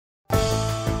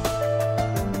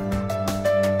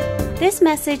This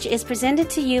message is presented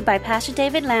to you by Pastor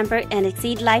David Lambert and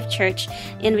Exceed Life Church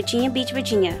in Virginia Beach,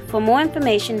 Virginia. For more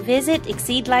information, visit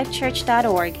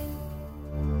exceedlifechurch.org.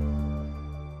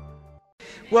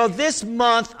 Well, this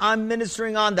month I'm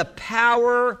ministering on the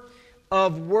power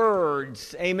of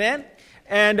words. Amen?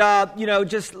 And,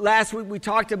 just last week we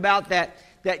talked about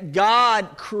that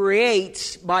God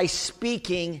creates by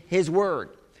speaking His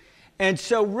Word. And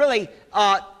so really,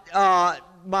 my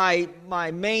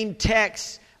main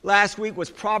text last week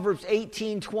was Proverbs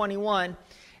 18:21.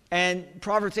 And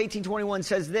Proverbs 18:21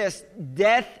 says this: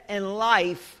 death and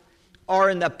life are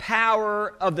in the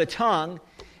power of the tongue,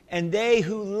 and they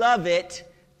who love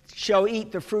it shall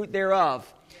eat the fruit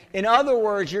thereof. In other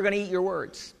words, you're going to eat your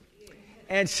words.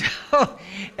 And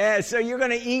so you're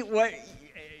going to eat what,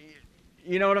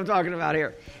 you know what I'm talking about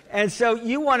here. And so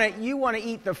you want to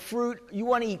eat the fruit, you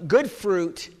want to eat good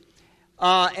fruit,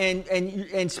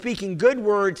 and speaking good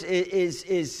words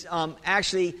is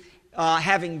actually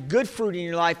having good fruit in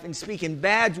your life, and speaking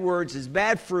bad words is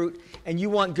bad fruit, and you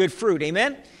want good fruit.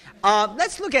 Amen?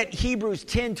 Let's look at Hebrews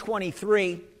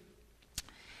 10:23.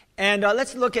 And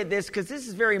let's look at this, because this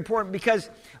is very important, because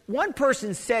one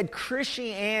person said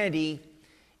Christianity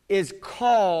is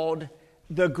called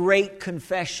the Great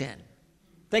Confession.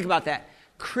 Think about that.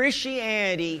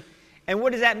 Christianity, and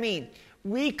what does that mean?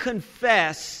 We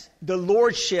confess the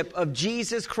lordship of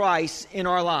Jesus Christ in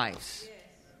our lives.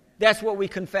 That's what we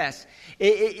confess.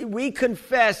 We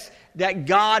confess that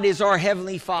God is our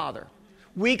Heavenly Father.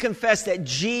 We confess that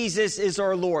Jesus is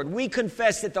our Lord. We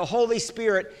confess that the Holy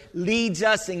Spirit leads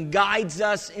us and guides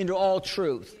us into all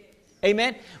truth.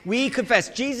 Amen? We confess.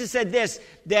 Jesus said this,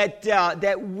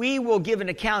 that we will give an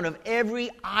account of every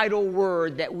idle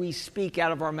word that we speak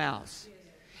out of our mouths.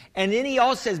 And then he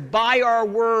also says, by our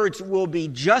words we'll be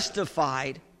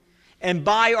justified, and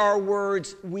by our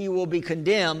words we will be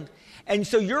condemned. And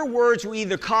so your words will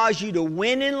either cause you to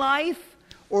win in life,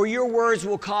 or your words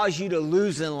will cause you to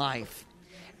lose in life.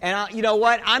 And you know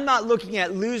what? I'm not looking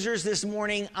at losers this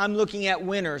morning. I'm looking at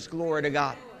winners. Glory to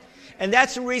God. And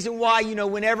that's the reason why,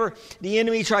 whenever the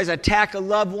enemy tries to attack a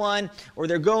loved one, or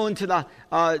they're going to the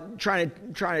trying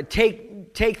to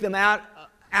take them out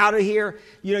of here,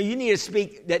 you need to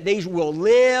speak that they will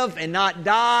live and not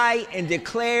die, and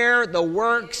declare the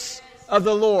works of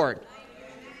the Lord.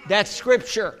 That's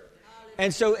Scripture.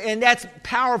 And that's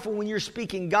powerful when you're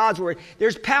speaking God's word.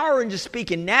 There's power in just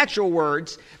speaking natural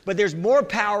words, but there's more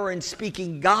power in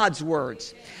speaking God's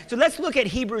words. So let's look at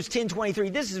Hebrews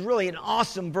 10:23. This is really an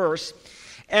awesome verse.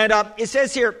 And it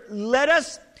says here, let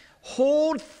us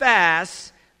hold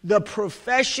fast the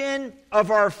profession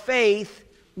of our faith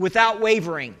without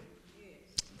wavering.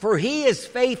 For He is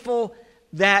faithful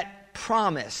that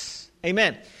promise.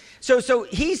 Amen. So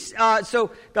the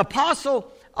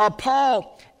Apostle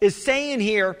Paul is saying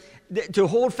here to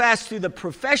hold fast to the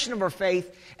profession of our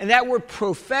faith. And that word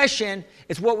profession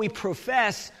is what we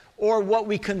profess or what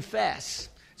we confess.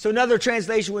 So another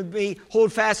translation would be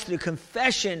hold fast to the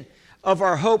confession of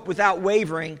our hope without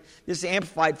wavering. This is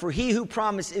amplified. For He who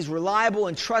promised is reliable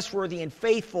and trustworthy and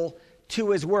faithful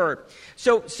to His word.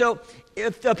 So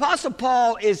if the Apostle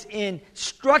Paul is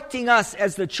instructing us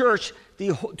as the church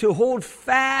to hold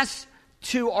fast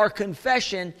to our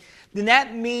confession, then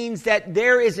that means that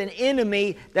there is an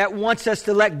enemy that wants us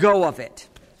to let go of it.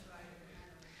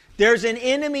 There's an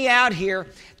enemy out here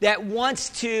that wants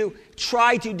to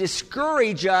try to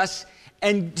discourage us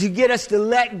and to get us to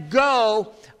let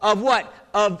go of what?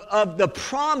 Of the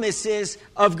promises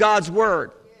of God's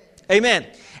Word. Amen.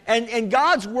 And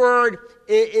God's Word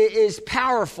is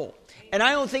powerful. And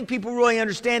I don't think people really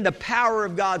understand the power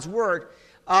of God's Word.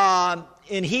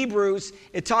 In Hebrews,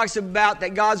 it talks about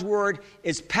that God's Word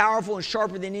is powerful and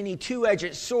sharper than any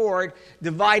two-edged sword,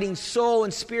 dividing soul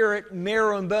and spirit,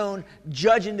 marrow and bone,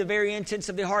 judging the very intents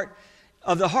of the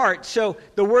heart. So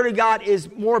the Word of God is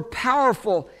more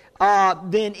powerful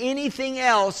than anything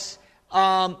else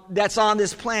that's on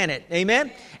this planet.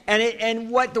 Amen? And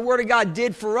what the Word of God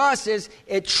did for us is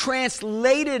it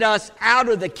translated us out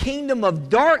of the kingdom of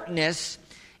darkness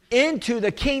into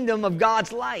the kingdom of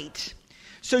God's light.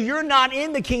 So you're not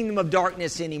in the kingdom of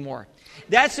darkness anymore.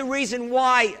 That's the reason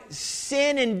why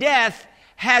sin and death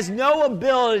has no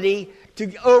ability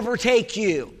to overtake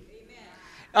you.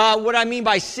 What I mean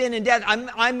by sin and death,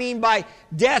 I mean by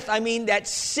death, I mean that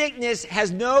sickness has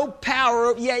no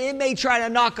power. Yeah, it may try to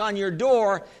knock on your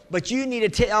door, but you need to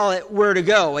tell it where to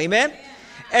go. Amen?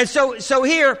 And so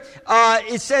here,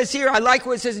 it says here, I like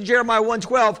what it says in Jeremiah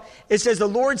 1:12. It says, the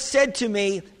Lord said to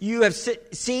me, you have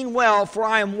seen well, for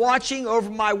I am watching over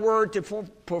my word to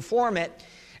perform it.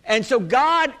 And so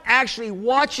God actually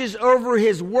watches over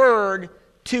His word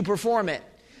to perform it.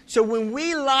 So when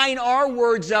we line our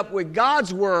words up with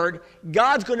God's word,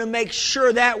 God's going to make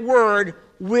sure that word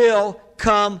will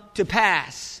come to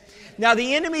pass. Now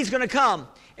the enemy's going to come,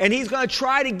 and he's going to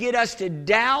try to get us to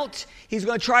doubt. He's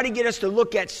going to try to get us to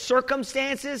look at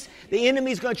circumstances. The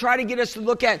enemy's going to try to get us to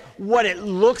look at what it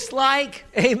looks like.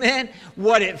 Amen.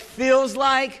 What it feels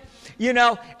like. You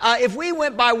know, if we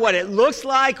went by what it looks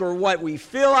like or what we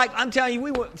feel like, I'm telling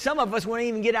you, some of us wouldn't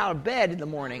even get out of bed in the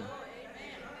morning.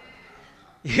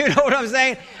 You know what I'm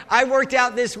saying? I worked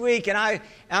out this week, and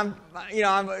I'm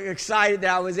excited that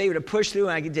I was able to push through,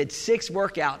 and I did 6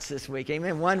 workouts this week.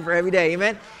 Amen. 1 for every day.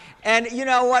 Amen. And you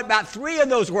know what? About 3 of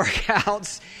those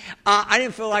workouts, I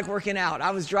didn't feel like working out.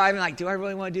 I was driving like, do I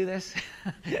really want to do this?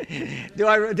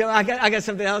 I got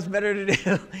something else better to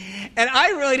do. And I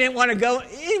really didn't want to go.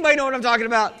 Anybody know what I'm talking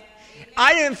about?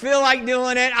 I didn't feel like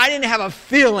doing it. I didn't have a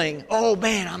feeling, oh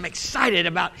man, I'm excited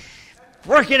about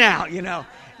working out, you know.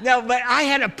 No, but I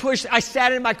had to push. I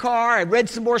sat in my car. I read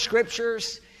some more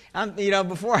scriptures.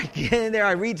 Before I get in there,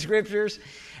 I read scriptures.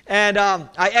 And I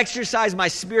exercise my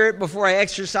spirit before I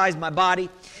exercise my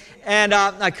body. And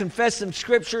I confess some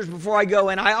scriptures before I go.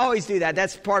 And I always do that.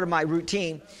 That's part of my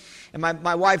routine. And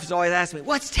my wife is always asking me,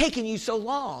 what's taking you so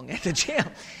long at the gym?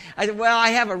 I said, well, I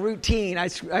have a routine. I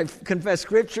confess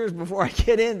scriptures before I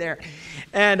get in there.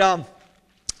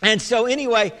 And so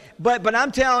anyway, but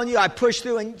I'm telling you, I push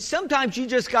through. And sometimes you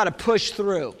just got to push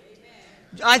through.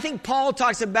 I think Paul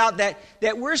talks about that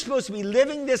we're supposed to be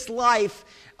living this life.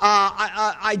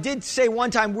 I did say one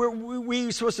time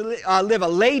we're supposed to live a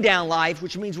lay-down life,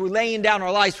 which means we're laying down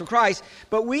our lives for Christ.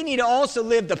 But we need to also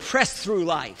live the press-through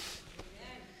life.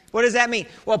 What does that mean?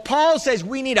 Well, Paul says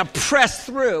we need to press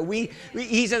through.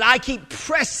 He says, I keep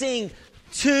pressing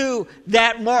to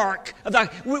that mark.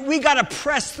 We got to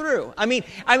press through. I mean,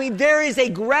 there is a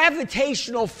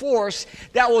gravitational force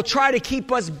that will try to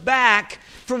keep us back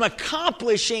from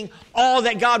accomplishing all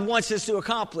that God wants us to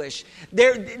accomplish.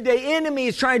 The enemy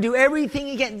is trying to do everything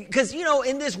he can, because,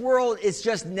 in this world, it's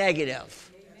just negative.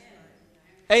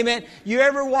 Amen. You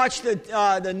ever watch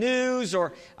the news,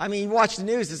 or, you watch the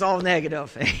news, it's all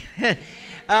negative.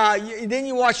 Then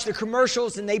you watch the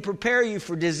commercials, and they prepare you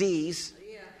for disease.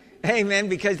 Amen,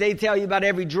 because they tell you about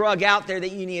every drug out there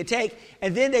that you need to take.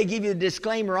 And then they give you the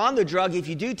disclaimer on the drug. If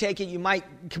you do take it, you might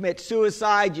commit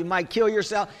suicide. You might kill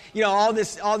yourself. All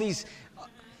these.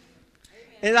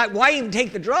 And like, why even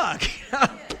take the drug?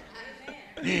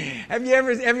 Have you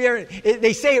ever,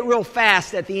 they say it real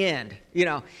fast at the end.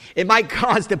 It might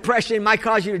cause depression. It might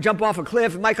cause you to jump off a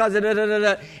cliff. It might cause and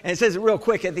it says it real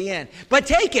quick at the end. But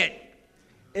take it.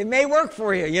 It may work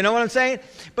for you. You know what I'm saying?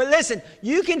 But listen,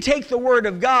 you can take the Word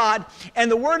of God,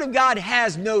 and the Word of God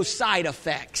has no side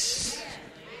effects.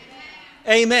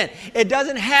 Amen. It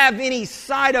doesn't have any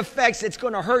side effects that's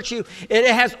going to hurt you.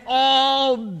 It has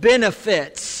all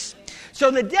benefits.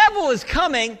 So the devil is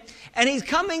coming, and he's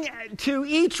coming to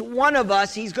each one of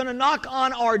us. He's going to knock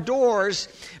on our doors,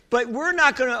 but we're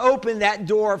not going to open that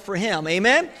door for him.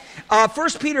 Amen? 1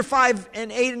 Peter 5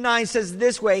 and 8 and 9 says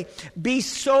this way, be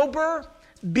sober,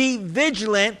 be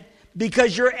vigilant,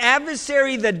 because your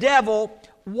adversary, the devil,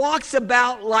 walks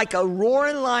about like a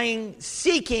roaring lion,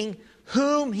 seeking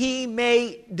whom he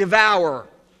may devour.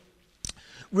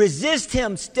 Resist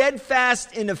him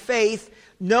steadfast in the faith,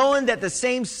 knowing that the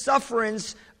same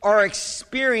sufferings are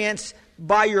experienced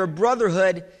by your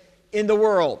brotherhood in the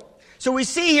world. So we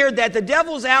see here that the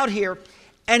devil's out here,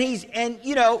 and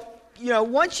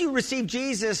once you receive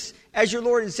Jesus as your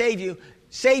Lord and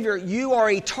Savior, you are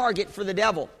a target for the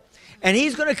devil. And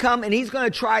he's going to come and he's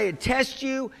going to try to test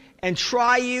you and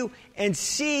try you and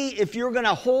see if you're going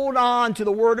to hold on to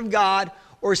the Word of God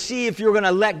or see if you're going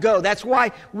to let go. That's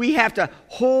why we have to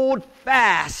hold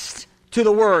fast to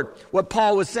the Word, what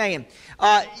Paul was saying.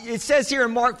 It says here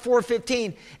in Mark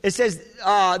 4:15, it says,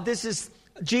 this is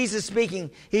Jesus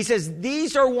speaking. He says,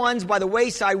 these are ones by the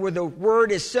wayside where the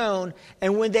Word is sown,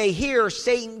 and when they hear,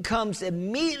 Satan comes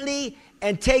immediately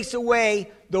and takes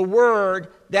away the word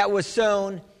that was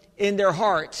sown in their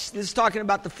hearts. This is talking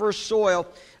about the first soil,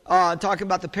 talking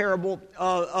about the parable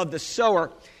of the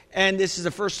sower. And this is the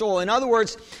first soil. In other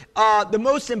words, the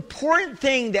most important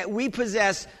thing that we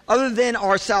possess other than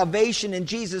our salvation in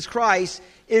Jesus Christ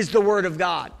is the Word of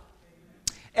God.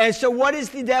 And so what is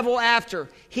the devil after?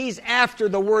 He's after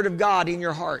the Word of God in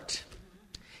your heart.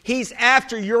 He's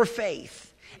after your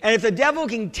faith. And if the devil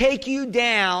can take you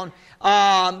down he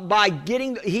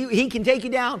can take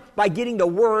you down by getting the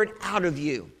Word out of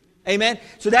you. Amen.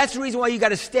 So that's the reason why you got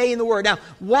to stay in the Word. Now,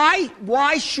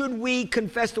 why should we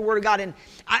confess the Word of God? And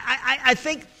I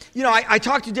think I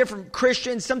talk to different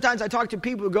Christians. Sometimes I talk to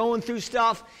people who are going through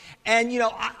stuff. And,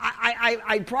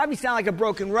 I probably sound like a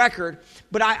broken record,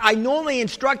 but I normally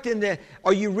instruct them to,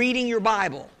 are you reading your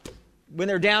Bible when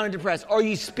they're down and depressed? Are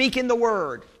you speaking the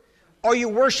Word? Are you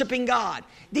worshiping God?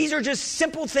 These are just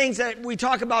simple things that we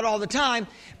talk about all the time,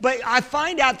 but I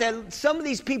find out that some of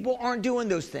these people aren't doing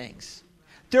those things.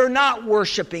 They're not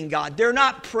worshiping God. They're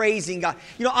not praising God.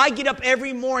 I get up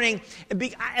every morning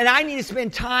and I need to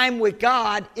spend time with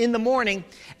God in the morning,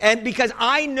 and because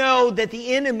I know that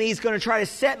the enemy is going to try to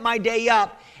set my day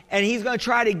up, and he's going to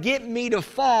try to get me to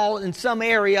fall in some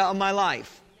area of my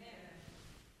life.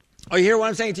 Are you hearing what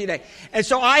I'm saying to you today? And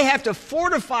so I have to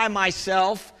fortify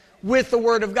myself with the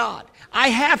Word of God. I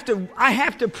have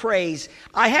to praise.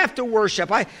 I have to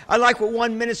worship. I like what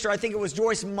one minister, I think it was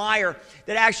Joyce Meyer,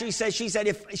 that actually said, she said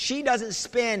if she doesn't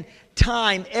spend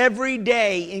time every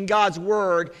day in God's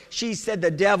Word, she said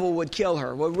the devil would kill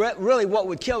her. Well, really what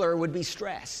would kill her would be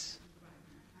stress.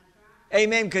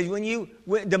 Amen. Because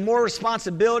the more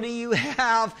responsibility you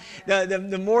have,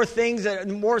 the more things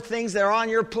that are on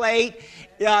your plate.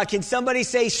 Can somebody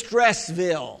say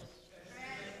Stressville?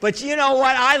 But you know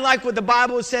what? I like what the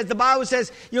Bible says. The Bible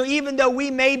says, even though we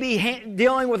may be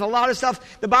dealing with a lot of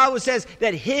stuff, the Bible says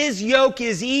that His yoke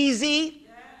is easy,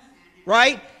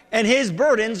 right? And His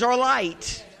burdens are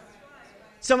light.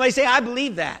 Somebody say, I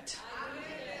believe that.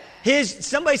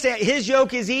 Somebody say, His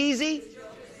yoke is easy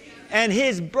and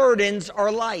His burdens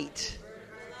are light.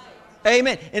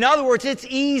 Amen. In other words, it's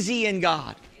easy in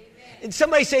God. And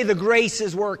somebody say, the grace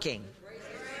is working.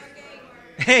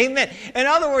 Amen. In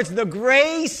other words, the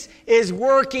grace is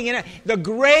working, and the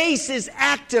grace is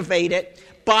activated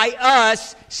by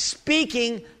us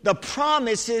speaking the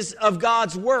promises of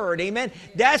God's Word. Amen.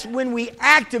 That's when we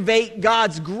activate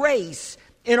God's grace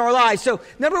in our lives. So,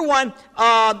 number one,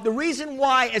 the reason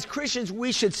why as Christians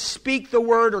we should speak the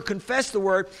Word or confess the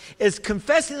Word is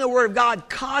confessing the Word of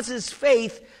God causes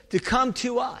faith to come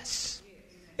to us.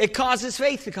 It causes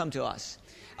faith to come to us.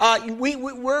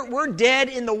 We're dead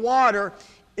in the water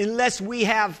unless we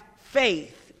have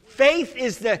faith. Faith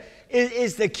is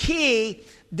the key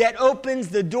that opens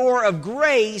the door of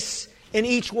grace in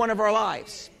each one of our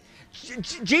lives.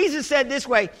 Jesus said this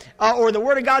way, or the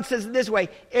Word of God says it this way,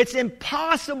 it's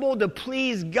impossible to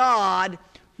please God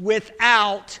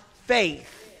without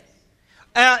faith.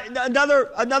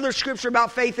 Another scripture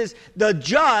about faith is, the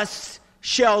just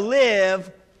shall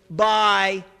live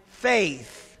by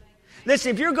faith.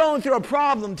 Listen, if you're going through a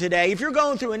problem today, if you're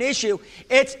going through an issue,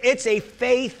 it's a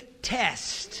faith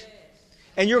test.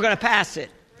 And you're going to pass it.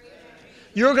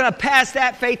 You're going to pass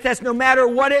that faith test no matter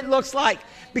what it looks like.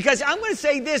 Because I'm going to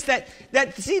say this, that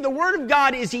see, the Word of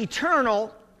God is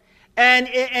eternal. And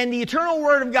the eternal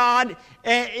Word of God,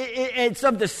 it's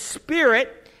of the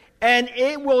Spirit. And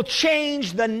it will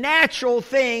change the natural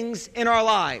things in our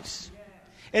lives.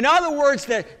 In other words,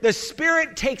 the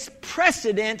Spirit takes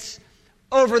precedence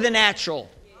over the natural.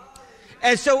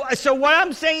 And so what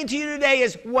I'm saying to you today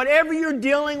is, whatever you're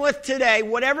dealing with today,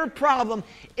 whatever problem,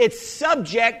 it's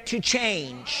subject to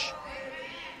change.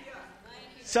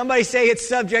 Somebody say it's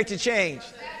subject to change.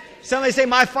 Somebody say,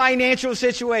 my financial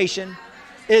situation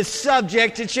is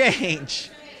subject to change.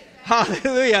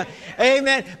 Hallelujah.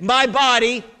 Amen. My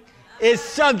body is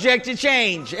subject to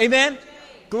change. Amen.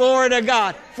 Glory to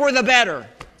God. For the better.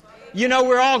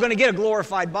 We're all going to get a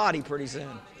glorified body pretty soon.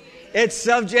 It's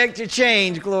subject to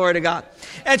change, glory to God.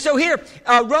 And so here,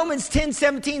 Romans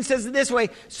 10:17 says it this way,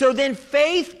 so then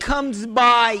faith comes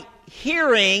by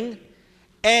hearing,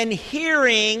 and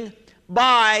hearing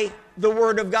by the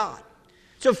Word of God.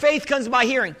 So faith comes by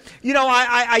hearing.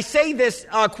 I say this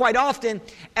quite often,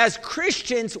 as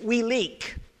Christians, we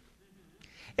leak.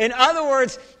 In other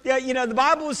words, the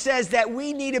Bible says that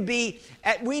we need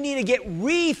to get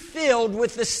refilled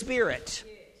with the Spirit.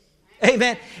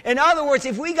 Amen. In other words,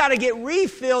 if we got to get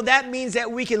refilled, that means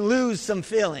that we can lose some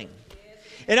filling.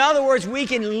 In other words, we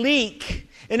can leak.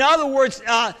 In other words,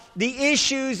 the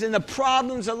issues and the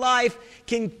problems of life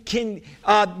can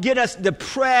get us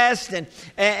depressed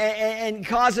and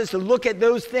cause us to look at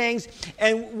those things.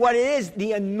 And what it is,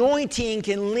 the anointing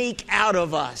can leak out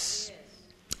of us.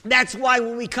 That's why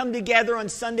when we come together on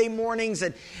Sunday mornings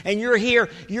and you're here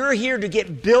to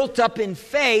get built up in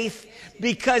faith,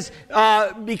 because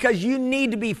you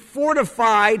need to be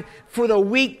fortified for the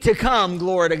week to come,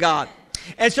 glory to God.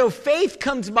 And so faith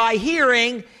comes by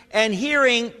hearing, and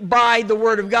hearing by the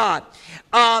Word of God.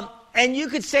 And you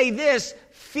could say this,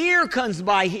 fear comes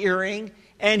by hearing,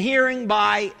 and hearing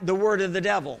by the word of the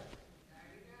devil.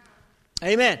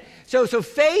 Amen. So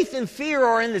faith and fear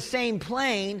are in the same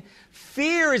plane.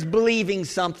 Fear is believing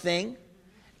something,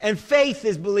 And faith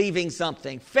is believing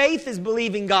something. Faith is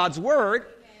believing God's word,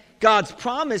 God's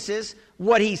promises,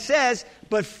 what he says.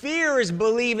 But fear is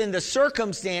believing the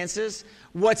circumstances,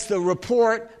 what's the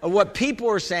report of what people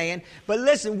are saying. But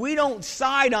listen, we don't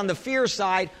side on the fear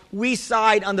side. We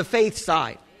side on the faith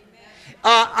side.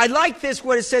 I like this,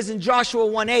 what it says in Joshua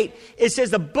 1:8. It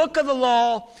says the book of the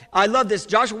law. I love this,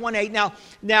 Joshua 1:8.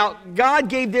 Now, God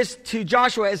gave this to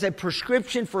Joshua as a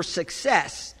prescription for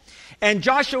success. And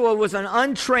Joshua was an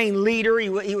untrained leader.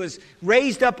 He was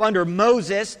raised up under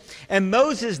Moses. And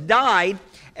Moses died.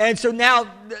 And so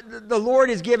now the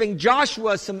Lord is giving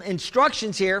Joshua some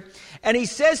instructions here. And he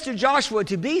says to Joshua,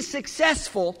 to be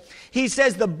successful, he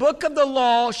says, the book of the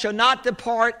law shall not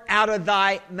depart out of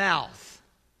thy mouth.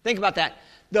 Think about that.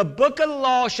 The book of the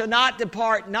law shall not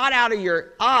depart, not out of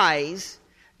your eyes,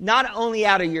 not only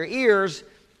out of your ears,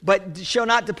 but shall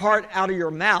not depart out of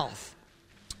your mouth.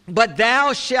 But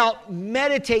thou shalt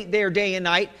meditate there day and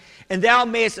night, and thou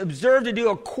mayest observe to do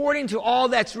according to all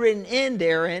that's written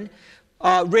therein.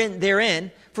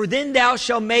 For then thou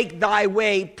shalt make thy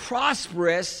way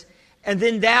prosperous, and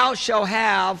then thou shalt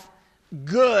have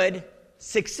good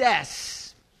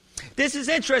success. This is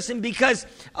interesting because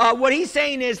what he's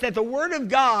saying is that the Word of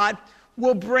God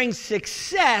will bring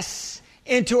success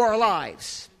into our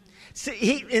lives.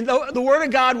 The Word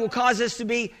of God will cause us to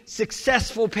be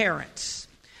successful parents.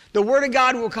 The Word of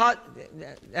God will cause...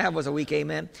 That was a weak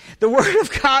amen. The Word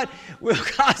of God will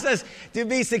cause us to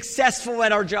be successful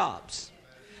at our jobs.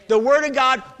 The Word of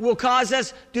God will cause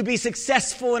us to be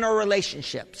successful in our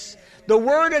relationships. The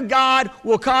Word of God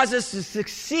will cause us to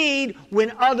succeed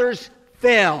when others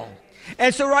fail.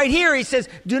 And so right here he says,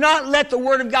 do not let the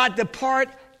Word of God depart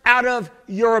out of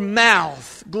your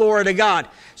mouth. Glory to God.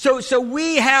 So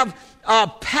we have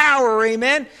power,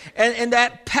 amen? And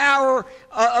that power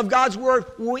of God's Word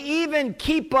will even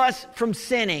keep us from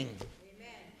sinning.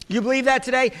 Amen. You believe that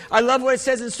today? I love what it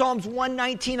says in Psalms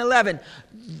 119:11.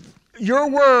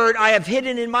 Your word I have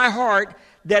hidden in my heart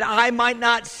that I might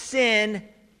not sin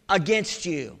against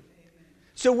you.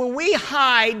 So when we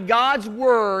hide God's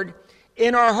word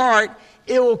in our heart,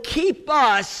 it will keep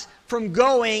us from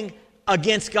going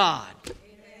against God.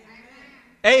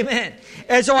 Amen.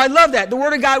 And so I love that. The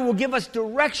Word of God will give us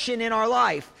direction in our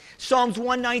life. Psalms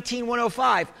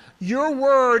 119:105. Your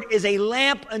word is a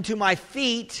lamp unto my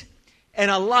feet and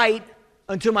a light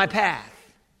unto my path.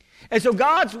 And so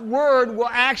God's word will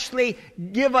actually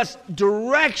give us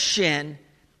direction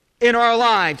in our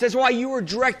lives. That's why you were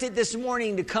directed this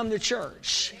morning to come to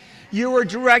church. You were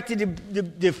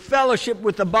directed to fellowship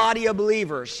with the body of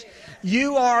believers.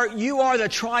 You are the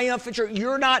triumphant church.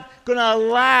 You're not going to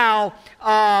allow,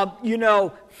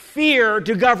 fear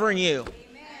to govern you.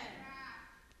 Amen.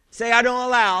 Say, I don't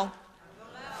allow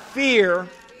fear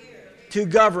to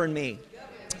govern me.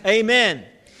 Amen.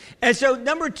 And so,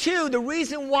 number two, the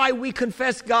reason why we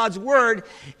confess God's word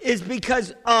is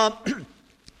because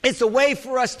it's a way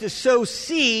for us to sow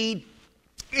seed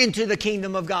into the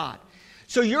kingdom of God.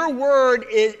 So your word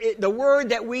is the word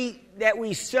that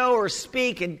we sow or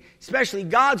speak, and especially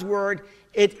God's word,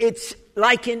 it's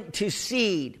likened to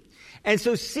seed. And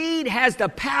so seed has the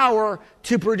power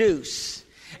to produce.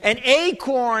 An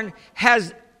acorn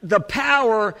has the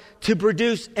power to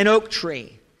produce an oak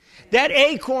tree. That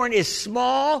acorn is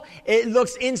small, it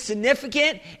looks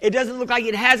insignificant, it doesn't look like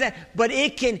it has that, but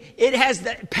it has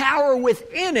the power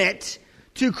within it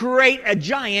to create a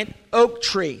giant oak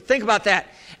tree. Think about that.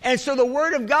 And so the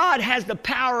Word of God has the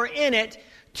power in it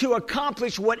to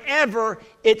accomplish whatever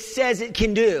it says it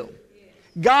can do.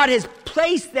 God has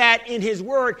placed that in His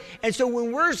Word. And so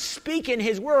when we're speaking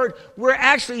His Word, we're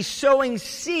actually sowing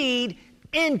seed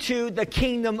into the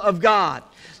kingdom of God.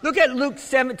 Look at Luke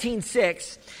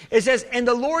 17:6. It says, and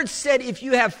the Lord said, if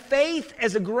you have faith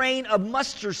as a grain of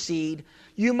mustard seed,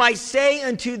 you might say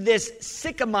unto this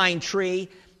sycamine tree,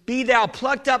 be thou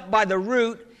plucked up by the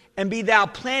root, and be thou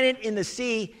planted in the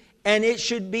sea, and it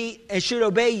should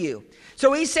obey you.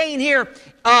 So he's saying here,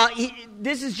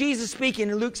 this is Jesus speaking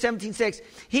in Luke 17:6.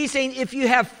 He's saying, if you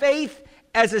have faith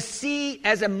as a seed,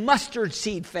 as a mustard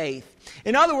seed faith.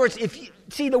 In other words,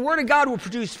 the Word of God will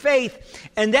produce faith,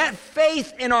 and that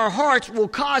faith in our hearts will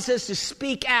cause us to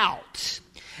speak out.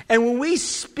 And when we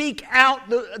speak out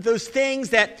those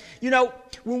things that,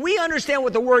 when we understand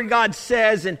what the Word of God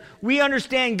says, and we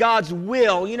understand God's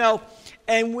will,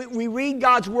 and we read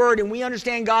God's Word, and we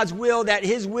understand God's will, that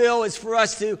His will is for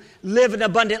us to live an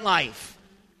abundant life.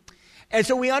 And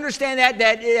so we understand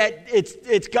that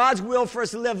it's God's will for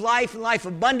us to live life and life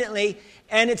abundantly,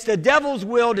 and it's the devil's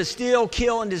will to steal,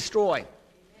 kill, and destroy.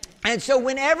 And so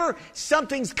whenever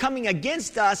something's coming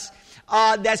against us,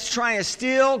 that's trying to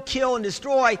steal, kill, and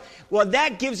destroy, well,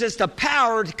 that gives us the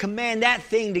power to command that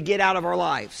thing to get out of our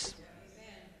lives.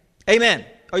 Amen.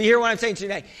 Are you hearing what I'm saying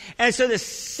today? And so the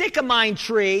sycamine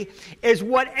tree is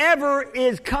whatever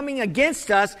is coming against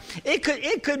us. It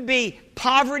could be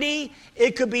poverty.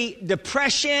 It could be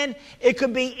depression. It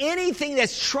could be anything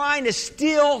that's trying to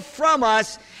steal from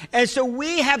us. And so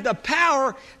we have the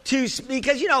power to,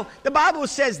 because, the Bible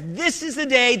says, this is the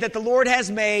day that the Lord has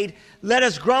made. Let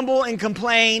us grumble and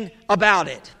complain about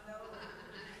it.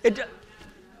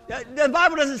 The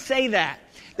Bible doesn't say that.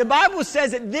 The Bible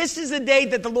says that this is the day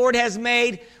that the Lord has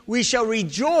made. We shall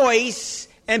rejoice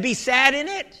and be sad in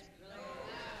it.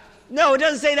 No, it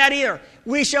doesn't say that either.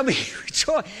 We shall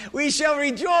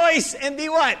rejoice and be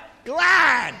what?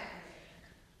 Glad.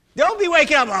 Don't be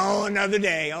waking up, oh, another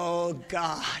day. Oh,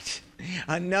 God,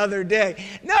 another day.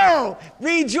 No,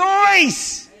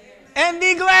 rejoice and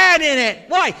be glad in it.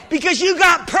 Why? Because you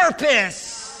got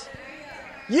purpose.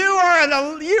 You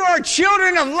are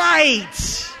children of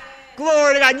light.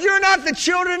 Glory to God. You're not the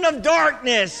children of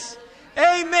darkness.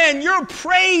 Amen. You're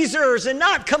praisers and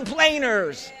not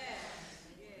complainers.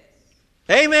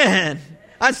 Amen.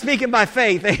 I'm speaking by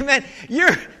faith. Amen.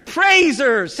 You're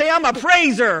praisers. Say, I'm a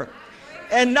praiser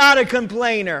and not a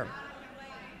complainer.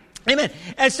 Amen.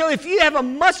 And so if you have a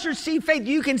mustard seed faith,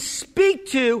 you can speak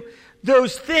to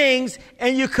those things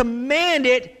and you command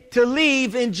it to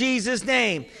leave in Jesus'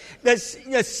 name. The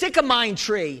sycamine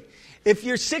tree. If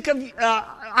you're sick of,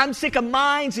 I'm sick of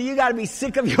mine, so you got to be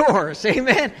sick of yours.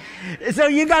 Amen. So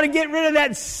you got to get rid of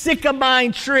that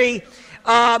sycamine tree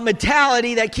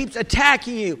mentality that keeps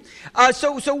attacking you.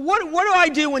 So what do I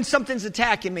do when something's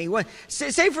attacking me?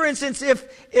 Say for instance,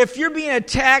 if you're being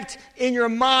attacked in your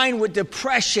mind with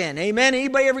depression. Amen.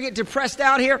 Anybody ever get depressed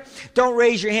out here? Don't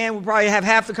raise your hand. We'll probably have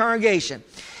half the congregation.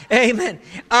 Amen.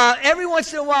 Every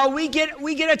once in a while we get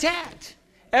attacked.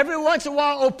 Every once in a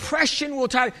while, oppression will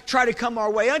try to come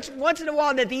our way. Once in a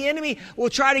while, that the enemy will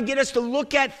try to get us to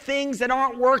look at things that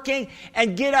aren't working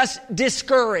and get us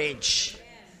discouraged.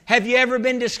 Have you ever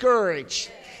been discouraged?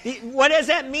 What does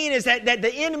that mean is that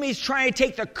the enemy's trying to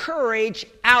take the courage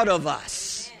out of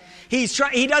us. He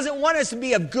doesn't want us to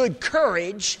be of good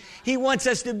courage.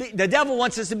 The devil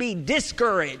wants us to be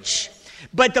discouraged.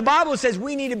 But the Bible says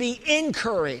we need to be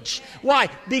encouraged. Why?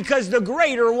 Because the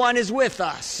greater one is with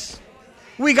us.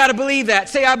 We got to believe that.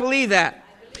 Say, I believe that.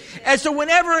 And so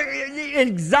whenever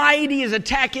anxiety is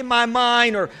attacking my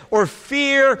mind or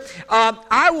fear,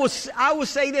 I will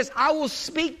say this. I will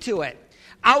speak to it.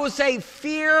 I will say,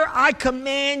 fear, I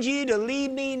command you to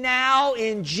leave me now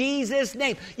in Jesus'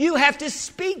 name. You have to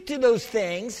speak to those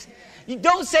things. You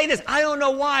don't say this, I don't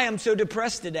know why I'm so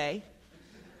depressed today.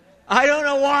 I don't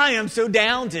know why I'm so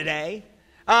down today.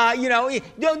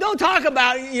 Don't talk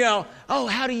about, oh,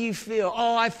 how do you feel?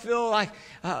 Oh, I feel like,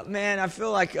 I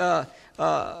feel like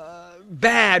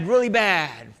bad, really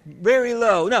bad, very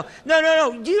low. No.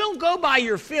 You don't go by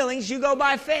your feelings. You go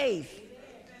by faith.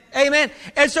 Amen.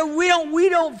 And so we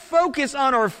don't focus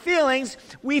on our feelings.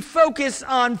 We focus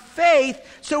on faith.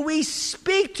 So we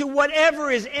speak to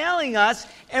whatever is ailing us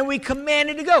and we command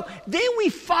it to go. Then we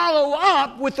follow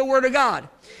up with the Word of God.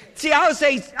 See, I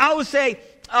would say,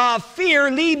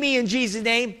 fear, leave me in Jesus'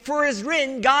 name. For it is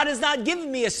written, God has not given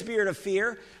me a spirit of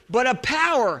fear, but a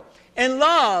power and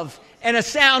love and a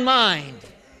sound mind.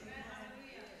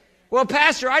 Well,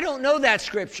 Pastor, I don't know that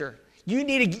scripture. You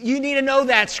need to know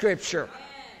that scripture.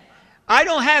 I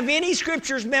don't have any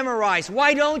scriptures memorized.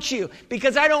 Why don't you?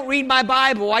 Because I don't read my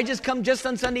Bible. I just come just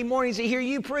on Sunday mornings to hear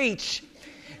you preach.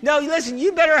 No, listen,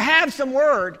 you better have some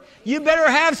word. You better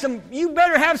have some.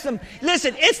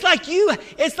 Listen, it's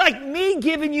like me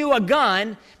giving you a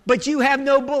gun, but you have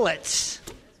no bullets.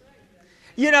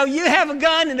 You have a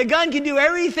gun and the gun can do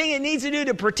everything it needs to do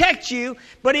to protect you,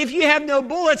 but if you have no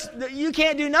bullets, you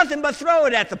can't do nothing but throw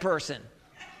it at the person.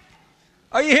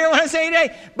 Are you hearing what I'm saying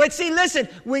today? But see, listen,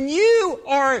 when you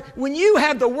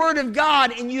have the Word of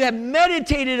God and you have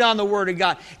meditated on the Word of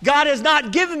God, God has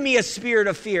not given me a spirit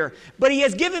of fear, but He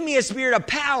has given me a spirit of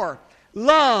power,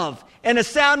 love, and a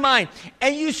sound mind.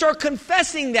 And you start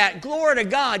confessing that, glory to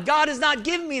God. God has not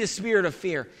given me the spirit of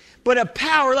fear, but a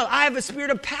power, love. I have a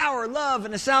spirit of power, love,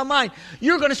 and a sound mind.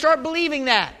 You're going to start believing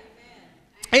that.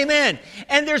 Amen.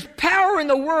 And there's power in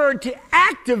the Word to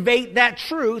activate that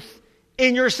truth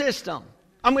in your system.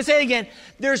 I'm going to say it again.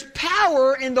 There's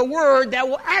power in the Word that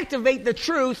will activate the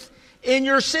truth in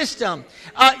your system.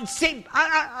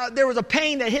 There was a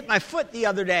pain that hit my foot the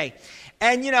other day.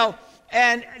 And,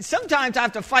 and sometimes I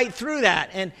have to fight through that.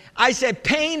 And I said,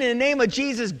 pain in the name of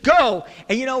Jesus, go.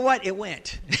 And you know what? It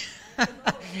went.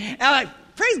 And I'm like,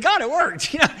 praise God, it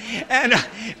worked. And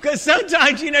because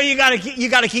sometimes you got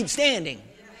to keep standing.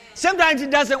 Sometimes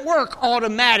it doesn't work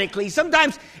automatically.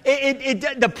 Sometimes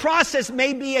the process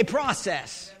may be a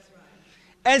process.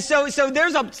 And so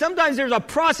sometimes there's a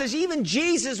process. Even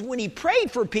Jesus, when he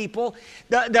prayed for people,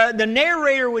 the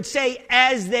narrator would say,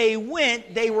 as they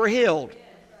went, they were healed.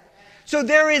 So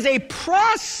there is a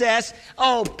process.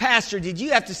 Oh, Pastor, did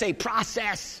you have to say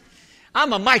process?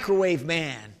 I'm a microwave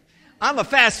man. I'm a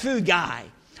fast food guy.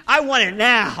 I want it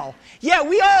now. Yeah,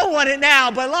 we all want it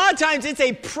now, but a lot of times it's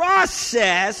a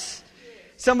process.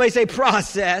 Somebody say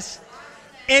process.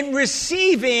 In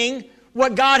receiving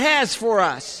what God has for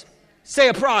us. Say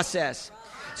a process.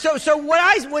 So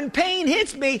when pain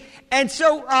hits me, and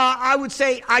so I would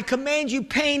say, I command you,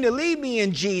 pain, to leave me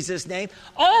in Jesus' name.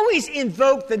 Always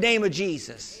invoke the name of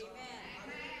Jesus.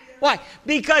 Why?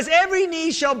 Because every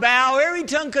knee shall bow, every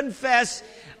tongue confess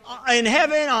in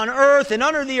heaven, on earth, and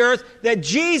under the earth, that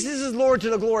Jesus is Lord to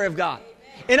the glory of God.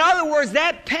 In other words,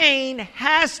 that pain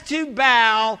has to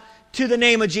bow to the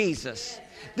name of Jesus.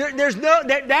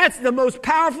 That's the most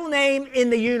powerful name in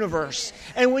the universe.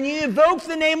 And when you invoke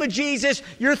the name of Jesus,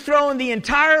 you're throwing the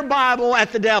entire Bible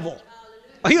at the devil.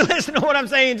 Are you listening to what I'm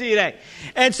saying to you today?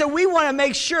 And so we want to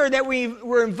make sure that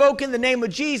we're invoking the name of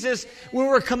Jesus when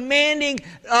we're commanding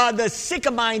the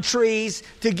sycamine trees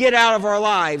to get out of our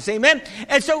lives. Amen?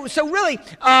 And so really,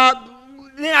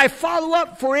 then I follow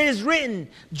up, for it is written,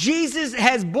 Jesus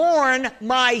has borne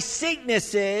my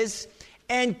sicknesses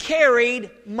and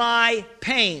carried my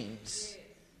pains.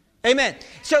 Amen.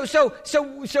 So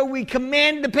we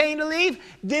command the pain to leave,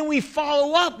 then we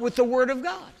follow up with the Word of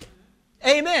God.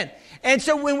 Amen. And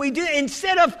so when we do,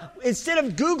 instead of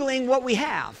Googling what we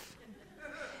have,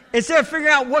 instead of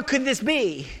figuring out what could this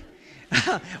be,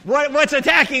 what's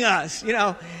attacking us,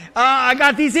 I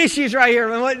got these issues right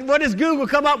here. What does Google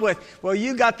come up with? Well,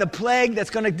 you got the plague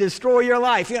that's going to destroy your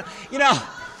life. You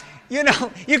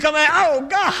come out, oh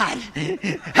God,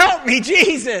 help me,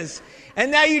 Jesus.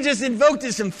 And now you just invoked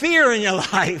some fear in your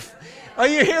life. Oh,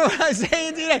 you hear what I'm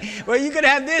saying today? Well, you could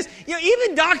have this.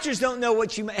 Even doctors don't know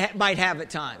what you might have at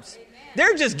times.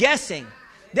 They're just guessing.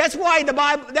 That's why the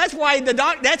Bible. That's why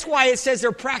it says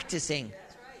they're practicing.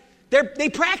 They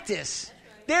practice.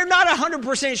 They're not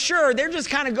 100% sure. They're just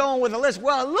kind of going with a list.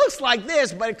 Well, it looks like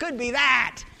this, but it could be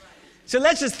that. So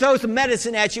let's just throw some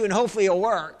medicine at you, and hopefully it'll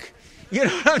work. You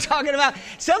know what I'm talking about?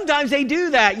 Sometimes they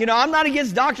do that. I'm not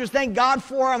against doctors. Thank God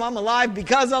for them. I'm alive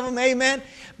because of them. Amen.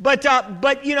 But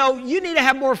you need to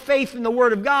have more faith in the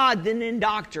Word of God than in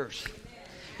doctors.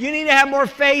 You need to have more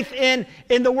faith in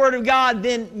the Word of God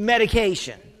than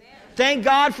medication. Thank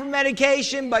God for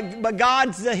medication, but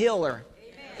God's the healer.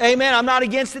 Amen. I'm not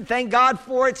against it. Thank God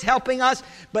for it. It's helping us.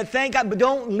 But thank God. But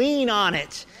don't lean on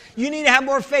it. You need to have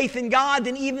more faith in God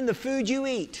than even the food you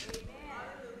eat.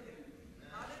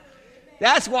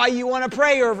 That's why you want to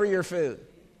pray over your food.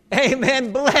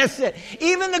 Amen. Bless it.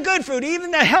 Even the good food,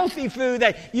 even the healthy food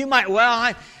that you might,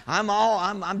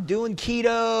 I'm doing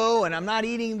keto and I'm not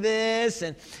eating this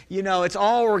and, it's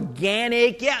all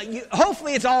organic. Yeah,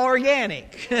 hopefully it's all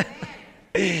organic.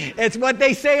 It's what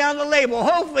they say on the label.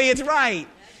 Hopefully it's right.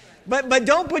 But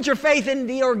don't put your faith in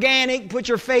the organic. Put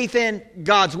your faith in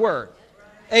God's Word.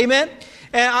 Amen.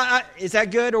 And is that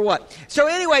good or what? So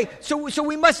anyway, so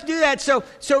we must do that. So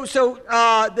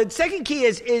the second key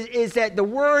is that the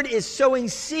Word is sowing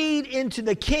seed into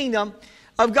the kingdom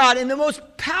of God. And the most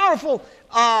powerful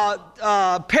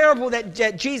parable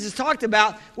that Jesus talked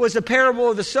about was the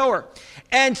parable of the sower.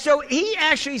 And so he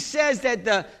actually says that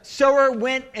the sower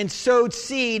went and sowed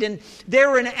seed, and they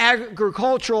were in an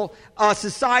agricultural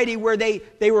society where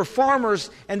they were farmers,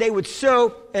 and they would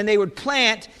sow and they would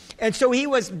plant. And so he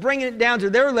was bringing it down to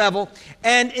their level.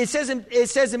 And it says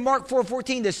in Mark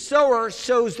 4:14, the sower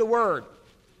sows the word.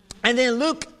 And then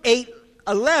Luke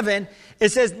 8:11, it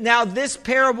says, now this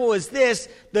parable is this,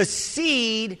 the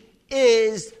seed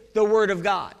is the word of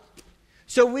God.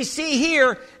 So we see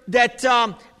here that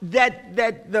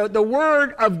the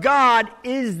word of God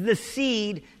is the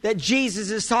seed that Jesus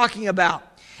is talking about.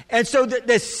 And so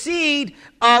the seed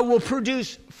will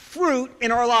produce fruit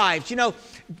in our lives.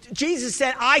 Jesus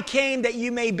said, I came that you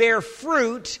may bear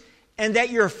fruit and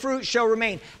that your fruit shall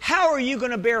remain. How are you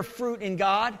going to bear fruit in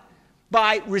God?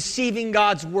 By receiving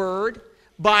God's word,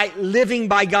 by living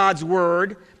by God's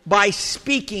word, by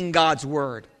speaking God's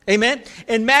word. Amen?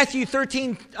 In Matthew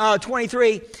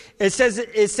 13:23, it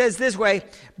says this way,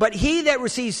 but he that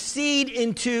receives seed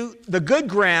into the good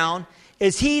ground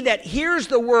is he that hears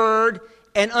the word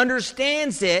and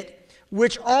understands it,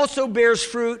 which also bears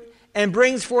fruit and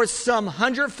brings forth some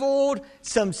 100-fold,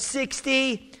 some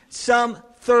 60, some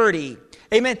 30.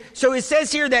 Amen. So it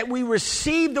says here that we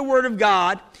receive the word of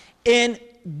God in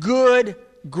good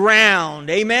ground.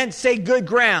 Amen. Say good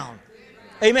ground.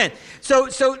 Amen. So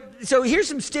here's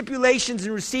some stipulations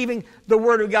in receiving the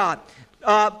word of God.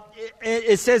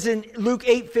 It says in Luke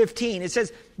 8:15, it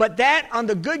says, but that on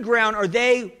the good ground are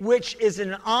they which is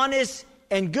an honest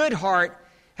and good heart,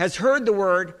 has heard the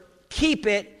word, keep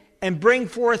it, and bring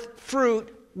forth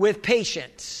fruit with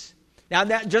patience. Now,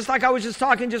 that, just like I was just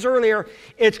talking just earlier,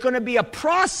 it's going to be a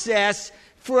process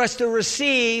for us to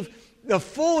receive the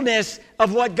fullness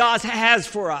of what God has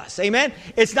for us. Amen?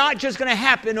 It's not just going to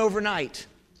happen overnight.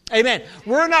 Amen.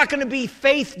 We're not going to be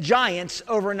faith giants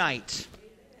overnight.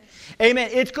 Amen.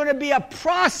 It's going to be a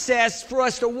process for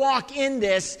us to walk in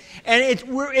this, and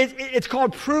it's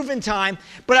called proven time.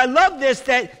 But I love this,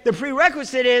 that the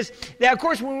prerequisite is that, of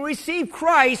course, when we receive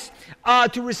Christ,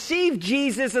 to receive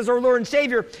Jesus as our Lord and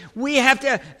Savior, we have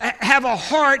to have a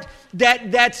heart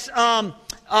that's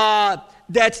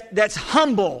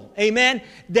humble. Amen.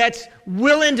 That's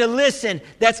willing to listen.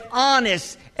 That's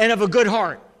honest and of a good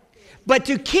heart. But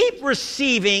to keep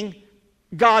receiving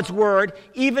God's word,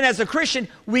 even as a Christian,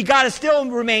 we got to still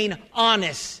remain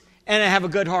honest and have a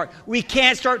good heart. We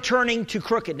can't start turning to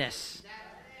crookedness.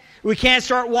 We can't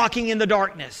start walking in the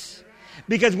darkness.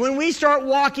 Because when we start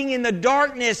walking in the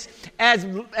darkness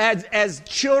as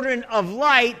children of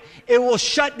light, it will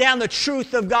shut down the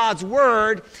truth of God's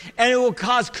word, and it will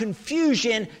cause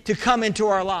confusion to come into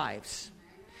our lives.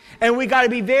 And we got to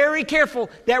be very careful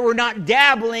that we're not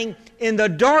dabbling in the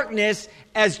darkness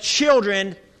as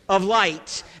children of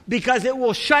light, because it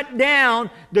will shut down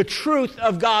the truth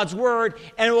of God's word,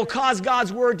 and it will cause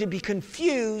God's word to be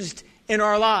confused in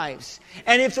our lives.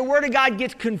 And if the word of God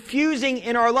gets confusing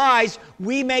in our lives,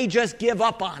 we may just give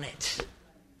up on it.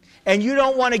 And you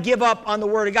don't want to give up on the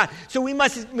word of God. So we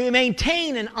must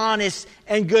maintain an honest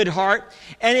and good heart.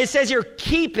 And it says here,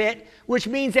 keep it, which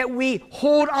means that we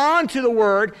hold on to the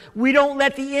word. We don't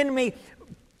let the enemy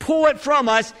pull it from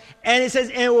us. And it says,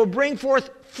 and it will bring forth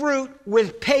fruit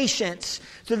with patience.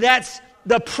 So that's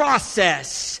the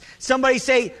process. Somebody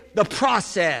say the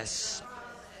process.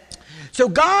 So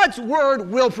God's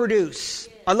word will produce.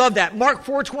 I love that. Mark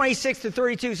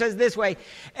 4:26-32 says this way,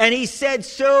 and he said,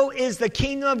 so is the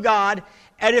kingdom of God,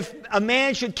 and if a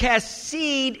man should cast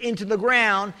seed into the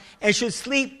ground and should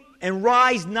sleep and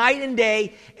rise night and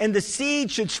day, and the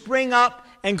seed should spring up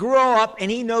and grow up,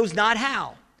 and he knows not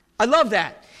how. I love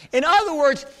that. In other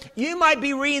words, you might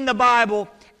be reading the Bible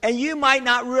and you might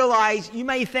not realize, you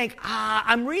may think,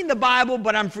 I'm reading the Bible,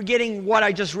 but I'm forgetting what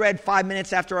I just read 5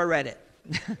 minutes after I read it.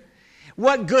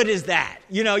 What good is that?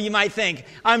 You know, you might think,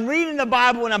 I'm reading the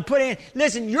Bible and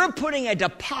listen, you're putting a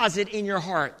deposit in your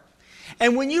heart.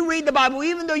 And when you read the Bible,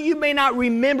 even though you may not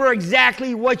remember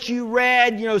exactly what you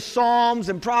read, Psalms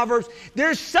and Proverbs,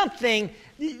 there's something,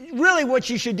 really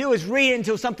what you should do is read it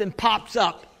until something pops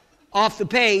up off the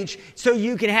page so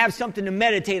you can have something to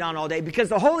meditate on all day, because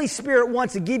the Holy Spirit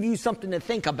wants to give you something to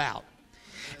think about.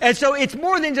 And so it's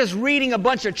more than just reading a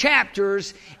bunch of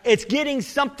chapters. It's getting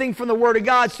something from the Word of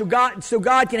God so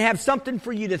God can have something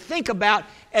for you to think about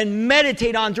and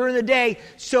meditate on during the day,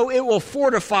 so it will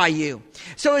fortify you.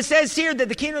 So it says here that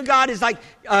the kingdom of God is like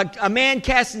a man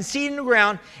casting seed in the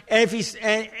ground, and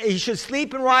he should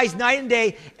sleep and rise night and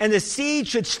day, and the seed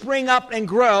should spring up and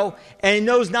grow, and he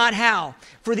knows not how.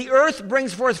 For the earth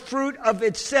brings forth fruit of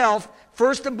itself,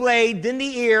 first the blade, then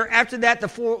the ear, after that the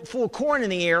full corn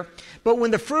in the ear. But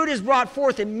when the fruit is brought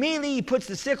forth, immediately he puts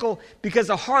the sickle, because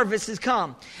the harvest has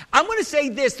come. I'm going to say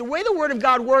this. The way the Word of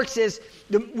God works is,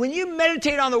 when you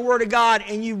meditate on the Word of God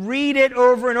and you read it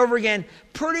over and over again,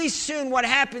 pretty soon what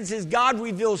happens is God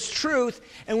reveals truth.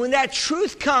 And when that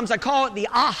truth comes, I call it the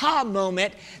aha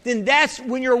moment, then that's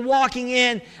when you're walking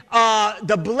in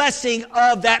the blessing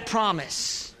of that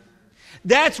promise.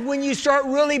 That's when you start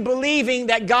really believing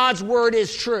that God's word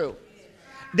is true.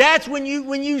 That's when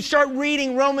you start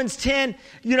reading Romans 10,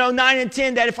 9 and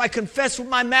 10, that if I confess with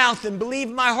my mouth and believe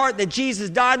in my heart that Jesus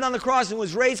died on the cross and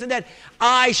was raised from the dead,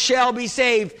 I shall be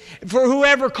saved. For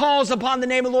whoever calls upon the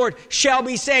name of the Lord shall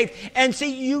be saved. And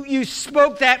see, you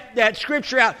spoke that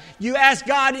scripture out. You asked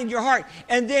God in your heart.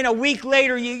 And then a week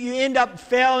later, you end up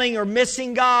failing or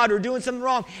missing God or doing something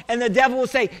wrong. And the devil will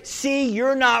say, see,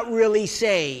 you're not really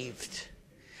saved.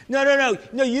 No.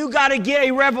 You got to get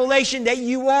a revelation that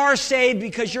you are saved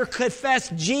because you confess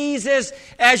Jesus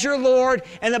as your Lord.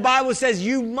 And the Bible says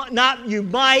you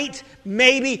might,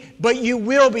 maybe, but you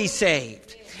will be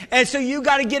saved. And so you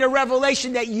got to get a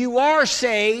revelation that you are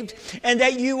saved and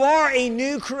that you are a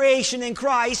new creation in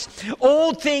Christ.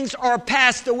 Old things are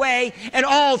passed away and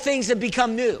all things have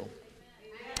become new.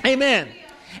 Amen.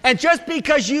 And just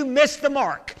because you missed the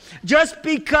mark, Just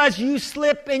because you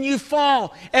slip and you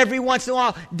fall every once in a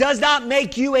while does not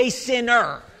make you a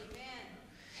sinner.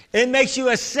 It makes you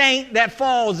a saint that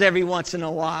falls every once in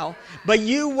a while. But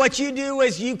what you do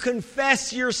is you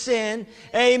confess your sin.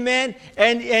 Amen.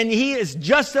 And He is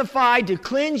justified to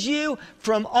cleanse you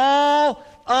from all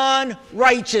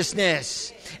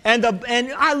unrighteousness. And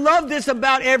I love this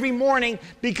about every morning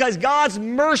because God's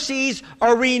mercies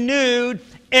are renewed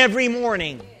every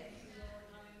morning.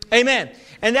 Amen.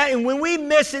 And when we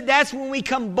miss it, that's when we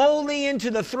come boldly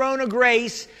into the throne of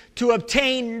grace to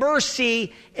obtain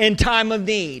mercy in time of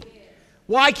need.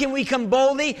 Why can we come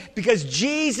boldly? Because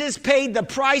Jesus paid the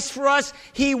price for us.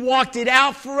 He walked it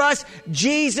out for us.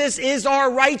 Jesus is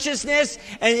our righteousness,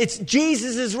 and it's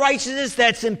Jesus' righteousness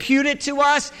that's imputed to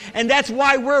us, and that's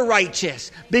why we're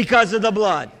righteous, because of the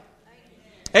blood.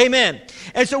 Amen.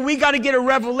 And so we got to get a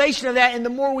revelation of that, and the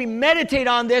more we meditate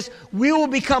on this, we will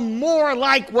become more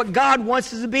like what God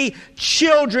wants us to be,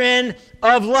 children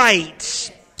of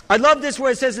light. I love this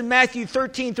where it says in Matthew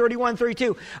 13, 31,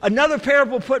 32, another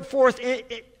parable put forth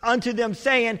unto them,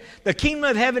 saying, the kingdom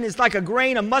of heaven is like a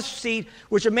grain of mustard seed,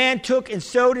 which a man took and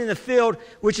sowed in the field,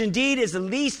 which indeed is the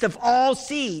least of all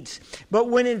seeds. But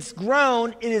when it's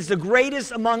grown, it is the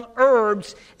greatest among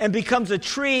herbs, and becomes a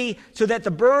tree, so that the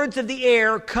birds of the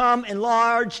air come and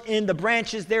lodge in the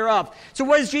branches thereof. So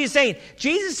what is Jesus saying?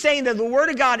 Jesus is saying that the Word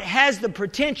of God has the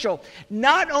potential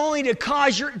not only to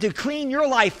to clean your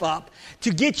life up,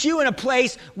 to get you in a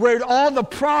place where all the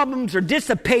problems are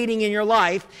dissipating in your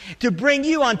life, to bring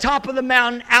you on top of the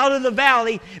mountain, out of the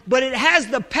valley, but it has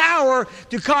the power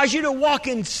to cause you to walk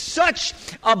in such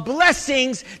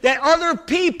blessings that other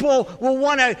people will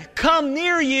want to come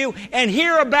near you and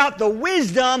hear about the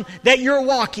wisdom that you're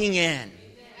walking in.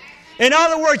 In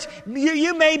other words,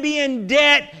 you may be in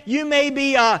debt, you may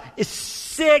be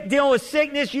sick, dealing with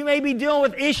sickness, you may be dealing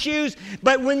with issues,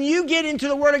 but when you get into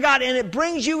the Word of God and it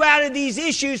brings you out of these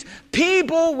issues,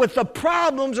 people with the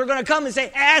problems are going to come and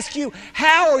ask you,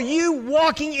 how are you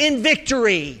walking in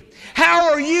victory? How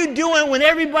are you doing when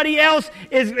everybody else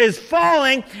is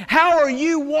falling? How are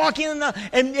you walking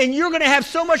and you're going to have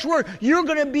so much word, you're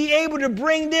going to be able to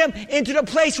bring them into the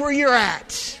place where you're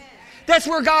at. That's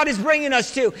where God is bringing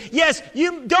us to. Yes,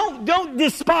 you don't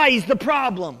despise the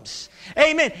problems.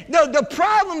 Amen. No, the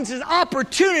problems is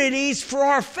opportunities for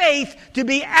our faith to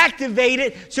be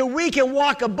activated so we can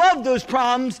walk above those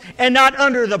problems and not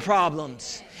under the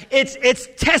problems. It's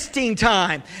testing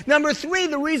time. Number 3,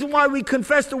 the reason why we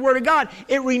confess the Word of God,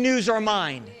 it renews our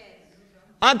mind.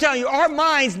 I'm telling you, our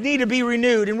minds need to be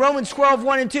renewed. In Romans 12,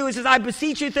 1 and 2, it says, I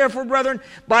beseech you therefore, brethren,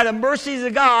 by the mercies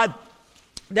of God,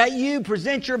 that you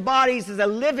present your bodies as a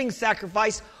living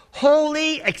sacrifice,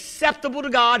 holy, acceptable to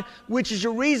God, which is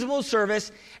your reasonable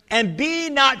service, and be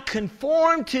not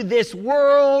conformed to this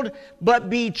world, but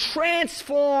be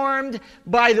transformed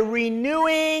by the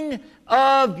renewing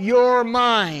of your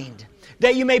mind,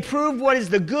 that you may prove what is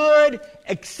the good,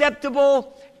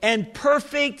 acceptable, and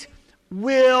perfect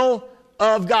will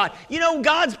of God. You know,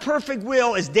 God's perfect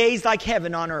will is days like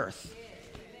heaven on earth.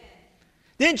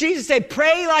 Didn't Jesus say,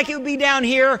 pray like it would be down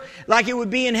here, like it would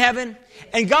be in heaven?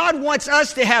 And God wants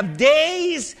us to have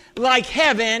days like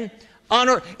heaven on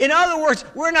earth. In other words,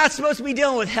 we're not supposed to be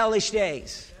dealing with hellish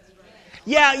days.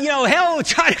 Yeah, you know, hell will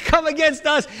try to come against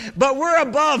us, but we're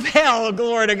above hell,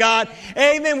 glory to God.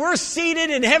 Amen. We're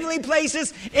seated in heavenly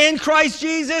places in Christ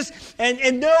Jesus,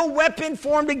 and no weapon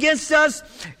formed against us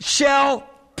shall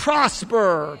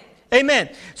prosper. Amen.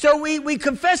 So we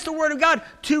confess the Word of God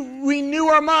to renew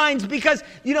our minds because,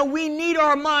 you know, we need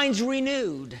our minds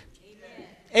renewed.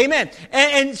 Amen.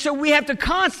 And so we have to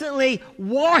constantly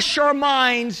wash our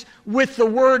minds with the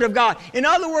Word of God. In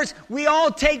other words, we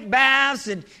all take baths,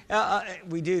 and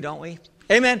we do, don't we?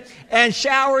 Amen. And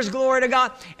showers, glory to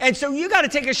God. And so you got to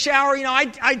take a shower. You know, I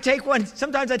take one.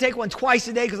 Sometimes I take one twice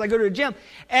a day because I go to the gym.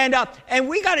 And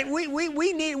we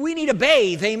need to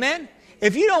bathe. Amen.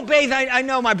 If you don't bathe, I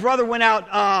know my brother went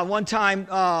out one time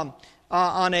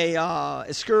on a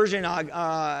excursion.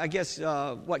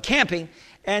 Camping.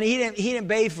 And he didn't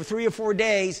bathe for 3 or 4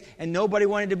 days, and nobody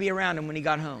wanted to be around him when he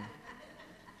got home.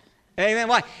 Amen.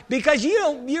 Why? Because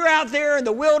you're out there in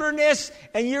the wilderness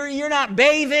and you're not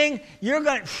bathing. You're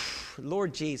going,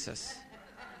 Lord Jesus.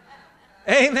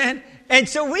 Amen. And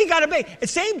so we got to bathe. The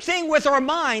same thing with our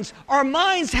minds. Our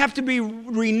minds have to be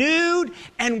renewed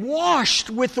and washed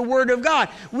with the Word of God.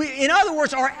 In other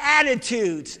words, our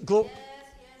attitudes.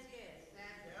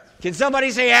 Can somebody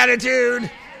say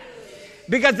attitude?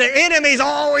 Because the enemy's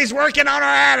always working on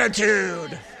our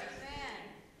attitude.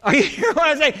 Are you hearing what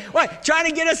I say? What? Trying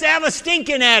to get us to have a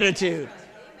stinking attitude.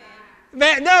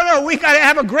 Man, no, we got to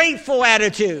have a grateful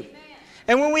attitude.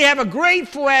 And when we have a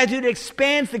grateful attitude, it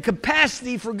expands the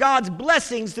capacity for God's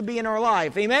blessings to be in our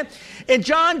life. Amen? In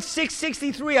John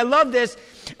 6:63, I love this.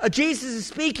 Jesus is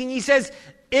speaking. He says,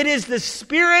 "It is the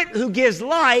Spirit who gives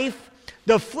life.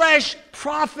 The flesh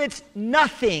profits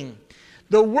nothing.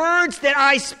 The words that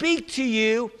I speak to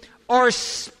you are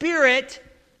spirit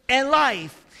and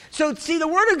life." So, see, the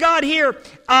Word of God here,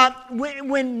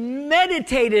 when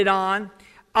meditated on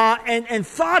and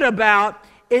thought about,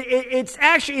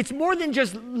 it's more than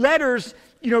just letters,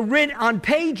 written on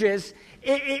pages.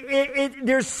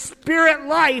 There's spirit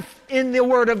life in the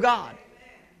Word of God.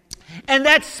 And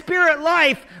that spirit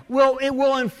life will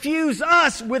infuse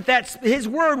us with that. His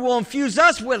word will infuse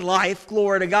us with life,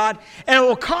 glory to God, and it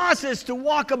will cause us to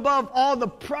walk above all the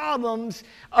problems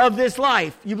of this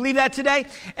life. You believe that today?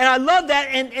 And I love that.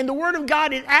 And the word of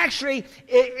God,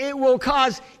 it will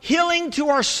cause healing to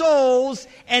our souls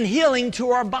and healing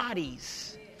to our bodies.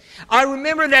 I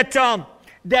remember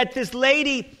that this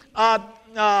lady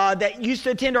that used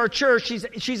to attend our church,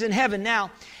 she's in heaven now,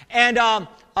 and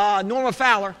Norma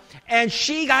Fowler, and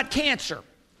she got cancer.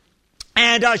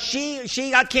 And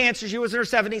she got cancer. She was in her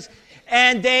 70s.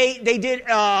 And they did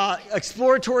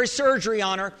exploratory surgery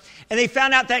on her. And they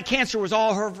found out that cancer was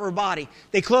all over her body.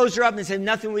 They closed her up and said,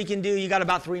 "Nothing we can do. You got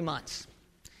about 3 months."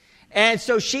 And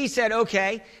so she said,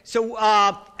 okay. So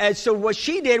what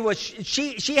she did was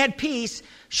she had peace.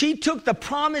 She took the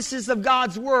promises of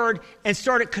God's word and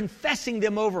started confessing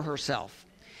them over herself.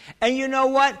 And you know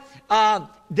what?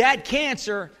 That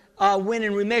cancer went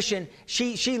in remission.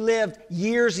 She lived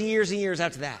years and years and years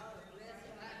after that.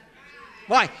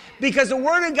 Why? Because the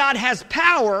Word of God has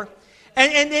power.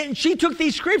 And she took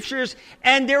these scriptures,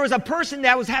 and there was a person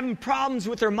that was having problems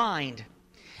with their mind.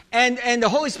 And the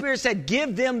Holy Spirit said,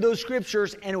 "Give them those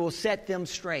scriptures, and it will set them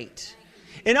straight."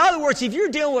 In other words, if you're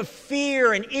dealing with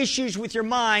fear and issues with your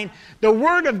mind, the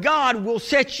Word of God will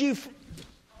set you free.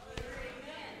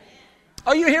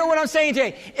 Oh, you hear what I'm saying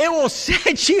today? It will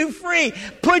set you free,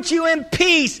 put you in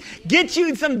peace, get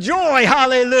you some joy.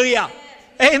 Hallelujah.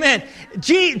 Amen.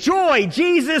 Joy,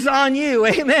 Jesus on you.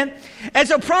 Amen. And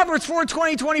so Proverbs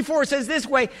 4:20-24 says this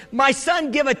way, "My son,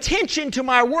 give attention to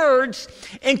my words,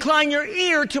 incline your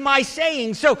ear to my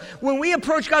sayings." So when we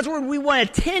approach God's word, we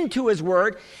want to attend to his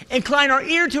word, incline our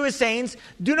ear to his sayings.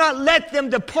 Do not let them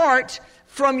depart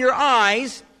from your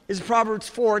eyes. This is Proverbs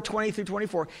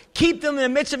 4:20-24. "Keep them in the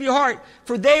midst of your heart,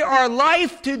 for they are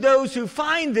life to those who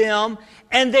find them,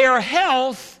 and they are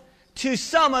health to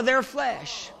some of their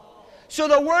flesh." So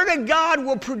the Word of God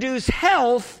will produce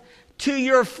health to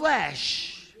your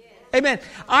flesh. Amen.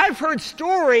 I've heard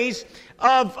stories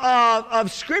of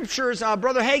scriptures.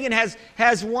 Brother Hagin has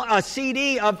a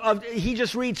CD of he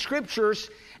just reads scriptures,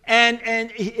 and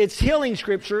it's healing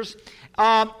scriptures.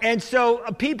 And so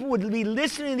people would be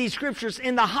listening to these scriptures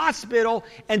in the hospital,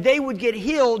 and they would get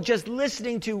healed just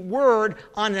listening to word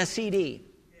on a CD.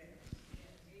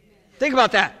 Think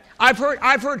about that. I've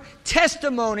heard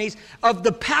testimonies of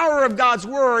the power of God's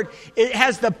word. It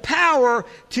has the power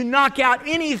to knock out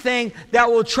anything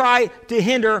that will try to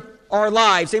hinder our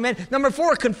lives. Amen. Number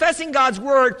 4, confessing God's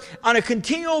word on a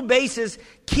continual basis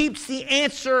keeps the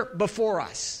answer before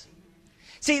us.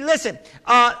 See, listen,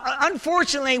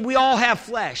 unfortunately, we all have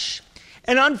flesh.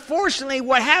 And unfortunately,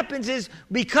 what happens is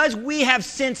because we have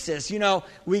senses,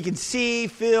 we can see,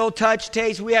 feel, touch,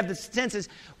 taste, we have the senses,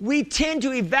 we tend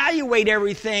to evaluate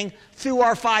everything through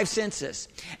our 5 senses.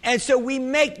 And so we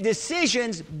make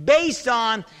decisions based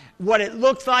on what it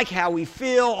looks like, how we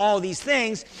feel, all these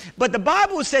things. But the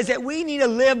Bible says that we need to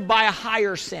live by a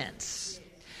higher sense.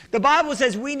 The Bible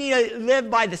says we need to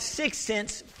live by the 6th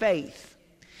sense, faith.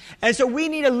 And so we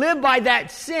need to live by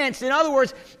that sense. In other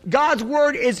words, God's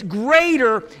word is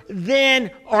greater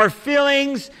than our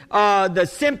feelings, the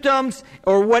symptoms,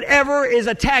 or whatever is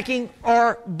attacking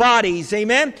our bodies.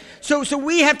 Amen? So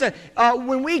we have to,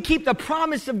 when we keep the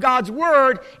promise of God's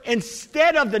word,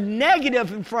 instead of the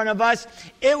negative in front of us,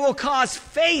 it will cause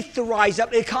faith to rise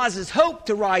up. It causes hope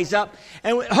to rise up.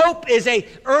 And hope is a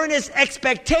earnest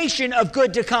expectation of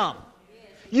good to come.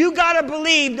 You got to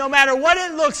believe, no matter what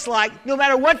it looks like, no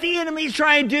matter what the enemy's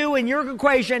trying to do in your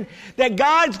equation, that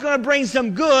God's going to bring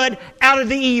some good out of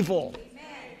the evil.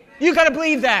 You got to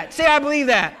believe that. Say, I believe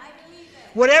that.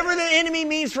 Whatever the enemy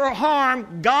means for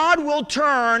harm, God will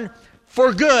turn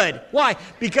for good. Why?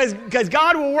 Because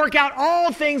God will work out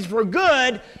all things for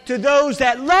good to those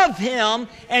that love him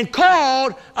and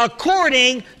called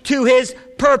according to his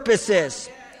purposes.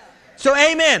 So,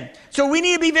 amen. So we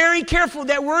need to be very careful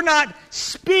that we're not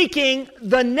speaking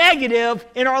the negative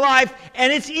in our life.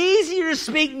 And it's easier to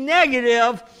speak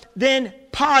negative than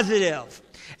positive.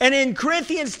 And in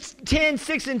Corinthians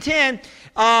 10:6 and 10,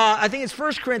 I think it's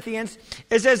 1 Corinthians.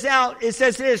 It says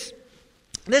this.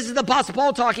 This is the Apostle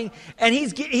Paul talking, and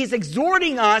he's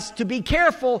exhorting us to be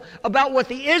careful about what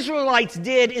the Israelites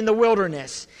did in the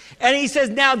wilderness. And he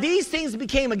says, now these things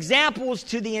became examples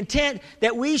to the intent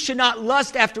that we should not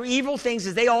lust after evil things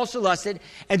as they also lusted,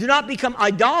 and do not become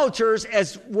idolaters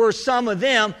as were some of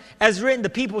them. As written, the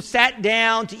people sat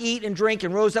down to eat and drink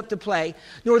and rose up to play.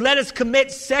 Nor let us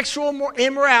commit sexual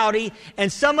immorality,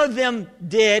 and some of them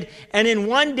did, and in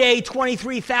one day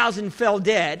 23,000 fell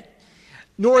dead.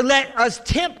 Nor let us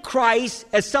tempt Christ,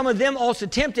 as some of them also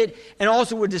tempted, and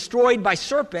also were destroyed by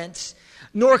serpents.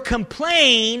 Nor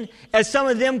complain, as some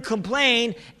of them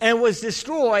complained, and was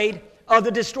destroyed of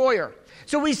the destroyer.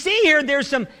 So we see here there's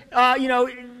some,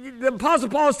 the Apostle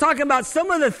Paul is talking about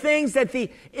some of the things that the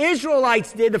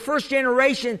Israelites did, the first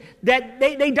generation, that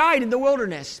they died in the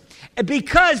wilderness.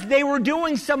 Because they were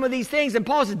doing some of these things. And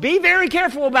Paul says, be very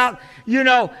careful about, being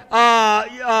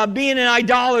an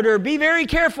idolater. Be very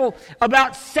careful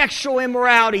about sexual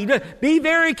immorality. Be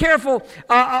very careful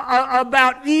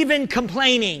about even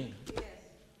complaining.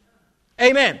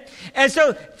 Amen. And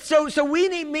so we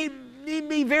need to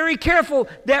be very careful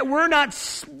that we're not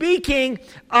speaking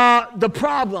the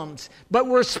problems, but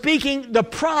we're speaking the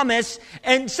promise.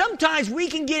 And sometimes we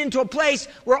can get into a place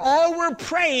where all we're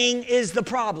praying is the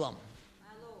problem.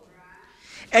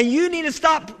 And you need to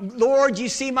stop, Lord, you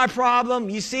see my problem.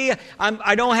 You see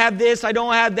I don't have this, I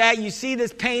don't have that. You see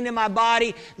this pain in my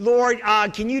body. Lord,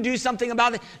 can you do something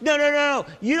about it? No.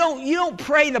 You don't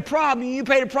pray the problem, you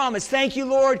pray the promise. Thank you,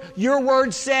 Lord. Your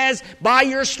word says, by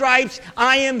your stripes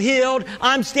I am healed.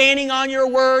 I'm standing on your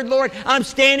word, Lord. I'm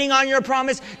standing on your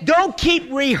promise. Don't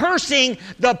keep rehearsing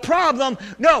the problem.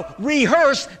 No,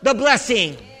 rehearse the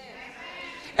blessing.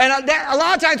 And a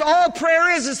lot of times all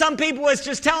prayer is some people is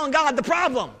just telling God the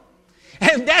problem.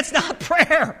 And that's not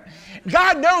prayer.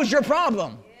 God knows your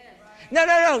problem.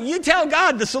 No. You tell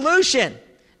God the solution.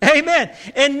 Amen.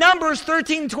 In Numbers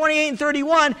 13, 28, and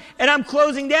 31, and I'm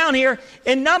closing down here.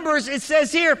 In Numbers, it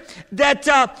says here that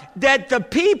the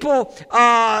people,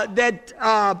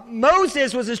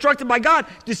 Moses was instructed by God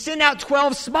to send out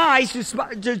 12 spies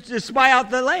to spy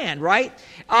out the land, right?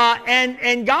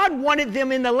 And God wanted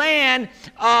them in the land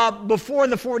before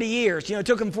the 40 years. It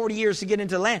took them 40 years to get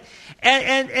into the land.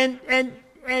 And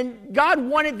God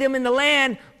wanted them in the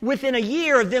land within a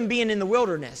year of them being in the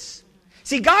wilderness.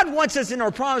 See, God wants us in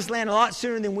our promised land a lot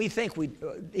sooner than we think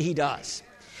He does.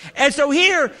 And so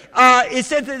here, it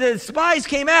said that the spies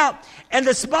came out, and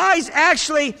the spies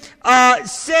actually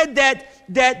said that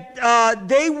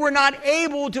they were not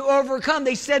able to overcome.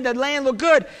 They said the land looked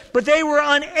good, but they were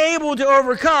unable to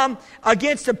overcome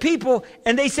against the people.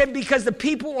 And they said because the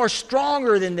people are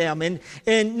stronger than them. And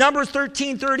in Numbers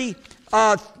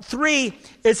 13:33,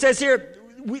 it says here,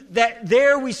 that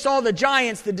there we saw the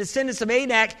giants, the descendants of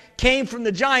Anak came from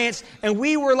the giants, and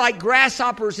we were like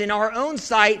grasshoppers in our own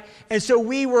sight, and so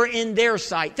we were in their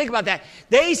sight. Think about that.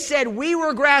 They said we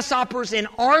were grasshoppers in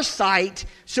our sight,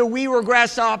 so we were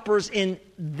grasshoppers in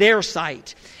their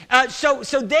sight. So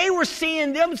they were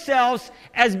seeing themselves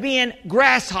as being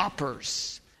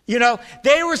grasshoppers.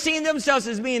 They were seeing themselves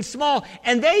as being small,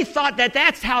 and they thought that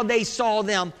that's how they saw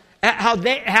them.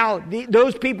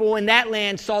 Those people in that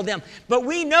land saw them. But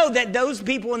we know that those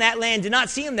people in that land did not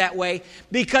see them that way,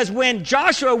 because when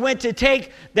Joshua went to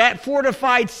take that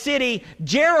fortified city,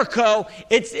 Jericho,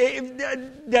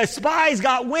 the spies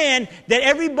got wind that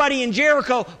everybody in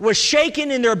Jericho was shaking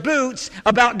in their boots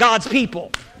about God's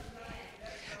people.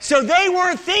 So they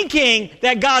weren't thinking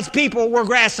that God's people were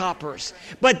grasshoppers.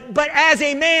 But as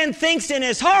a man thinks in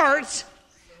his heart,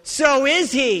 so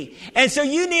is he. And so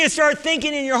you need to start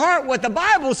thinking in your heart what the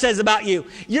Bible says about you.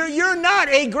 You're not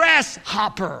a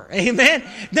grasshopper. Amen?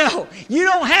 No, you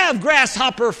don't have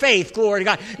grasshopper faith. Glory to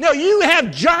God. No, you have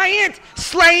giant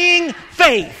slaying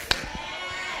faith.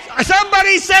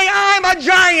 Somebody say, I'm a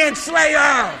giant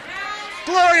slayer.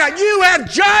 Glory to God. You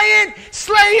have giant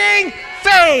slaying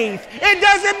faith. It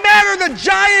doesn't matter the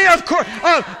giant of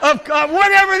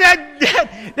whatever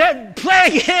that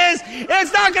plague is.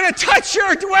 It's not going to touch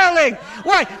your dwelling.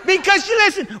 Why? Because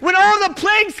listen, when all the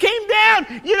plagues came down,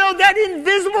 that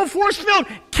invisible force field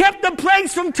kept the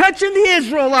plagues from touching the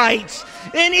Israelites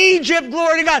in Egypt.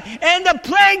 Glory to God. And the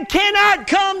plague cannot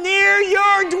come near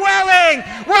your dwelling.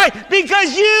 Why?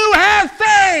 Because you have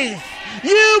faith.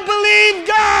 You believe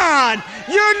God.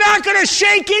 You're not going to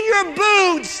shake in your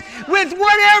boots with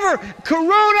whatever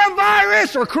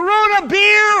coronavirus or corona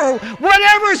beer or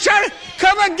whatever is trying to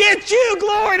come against you.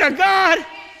 Glory to God.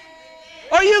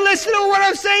 Are you listening to what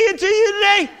I'm saying to you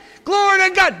today? Glory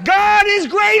to God. God is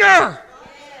greater.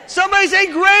 Somebody say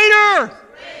greater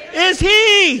is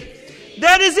He.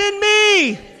 that is in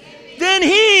me than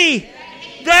he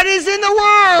that is in the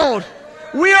world.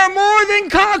 We are more than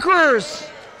conquerors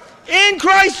in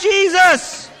Christ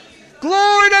Jesus.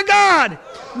 Glory to God.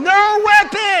 No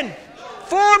weapon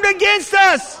formed against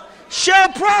us shall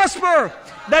prosper.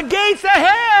 The gates of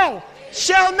hell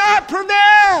shall not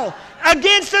prevail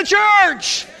against the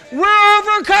church. We're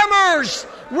overcomers.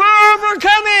 We're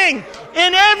overcoming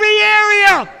in every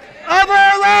area of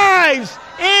our lives.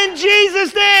 In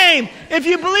Jesus' name. If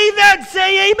you believe that,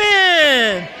 say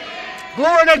amen.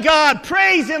 Glory to God.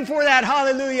 Praise Him for that.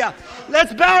 Hallelujah.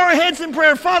 Let's bow our heads in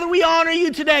prayer. Father, we honor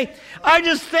you today. I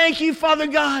just thank you, Father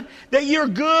God, that you're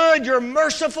good, you're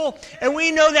merciful, and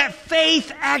we know that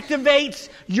faith activates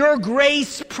your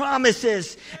grace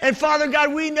promises. And Father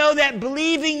God, we know that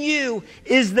believing you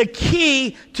is the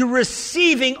key to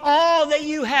receiving all that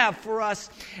you have for us.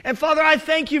 And Father, I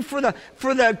thank you for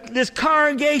this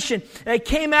congregation that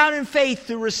came out in faith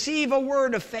to receive a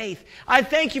word of faith. I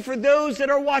thank you for those that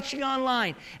are watching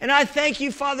online. And I thank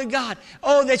you, Father God,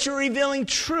 that you're revealing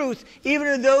truth even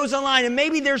to those online. And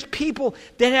maybe there's people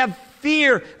that have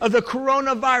fear of the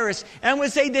coronavirus. And I'm going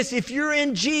to say this, if you're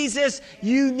in Jesus,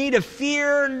 you need to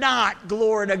fear not,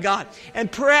 glory to God.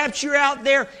 And perhaps you're out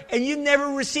there and you've never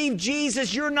received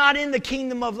Jesus. You're not in the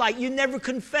kingdom of light. You never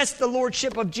confessed the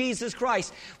lordship of Jesus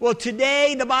Christ. Well,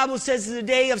 today, the Bible says is the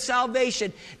day of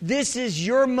salvation. This is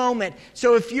your moment.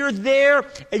 So if you're there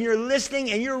and you're listening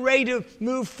and you're ready to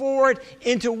move forward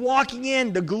into walking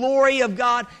in the glory of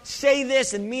God, say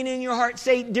this and mean it in your heart.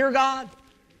 Say, dear God,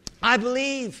 I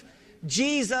believe,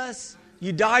 Jesus,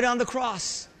 you died on the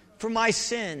cross for my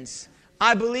sins.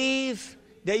 I believe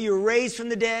that you were raised from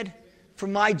the dead for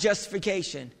my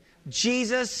justification.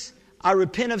 Jesus, I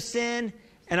repent of sin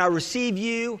and I receive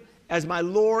you as my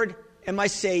Lord and my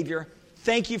Savior.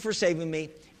 Thank you for saving me.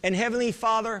 And Heavenly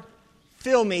Father,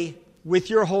 fill me with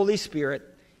your Holy Spirit.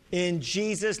 In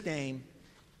Jesus' name,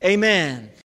 amen.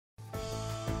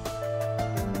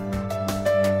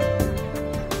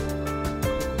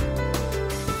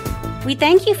 We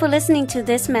thank you for listening to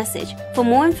this message. For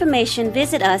more information,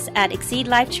 visit us at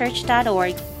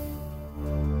exceedlifechurch.org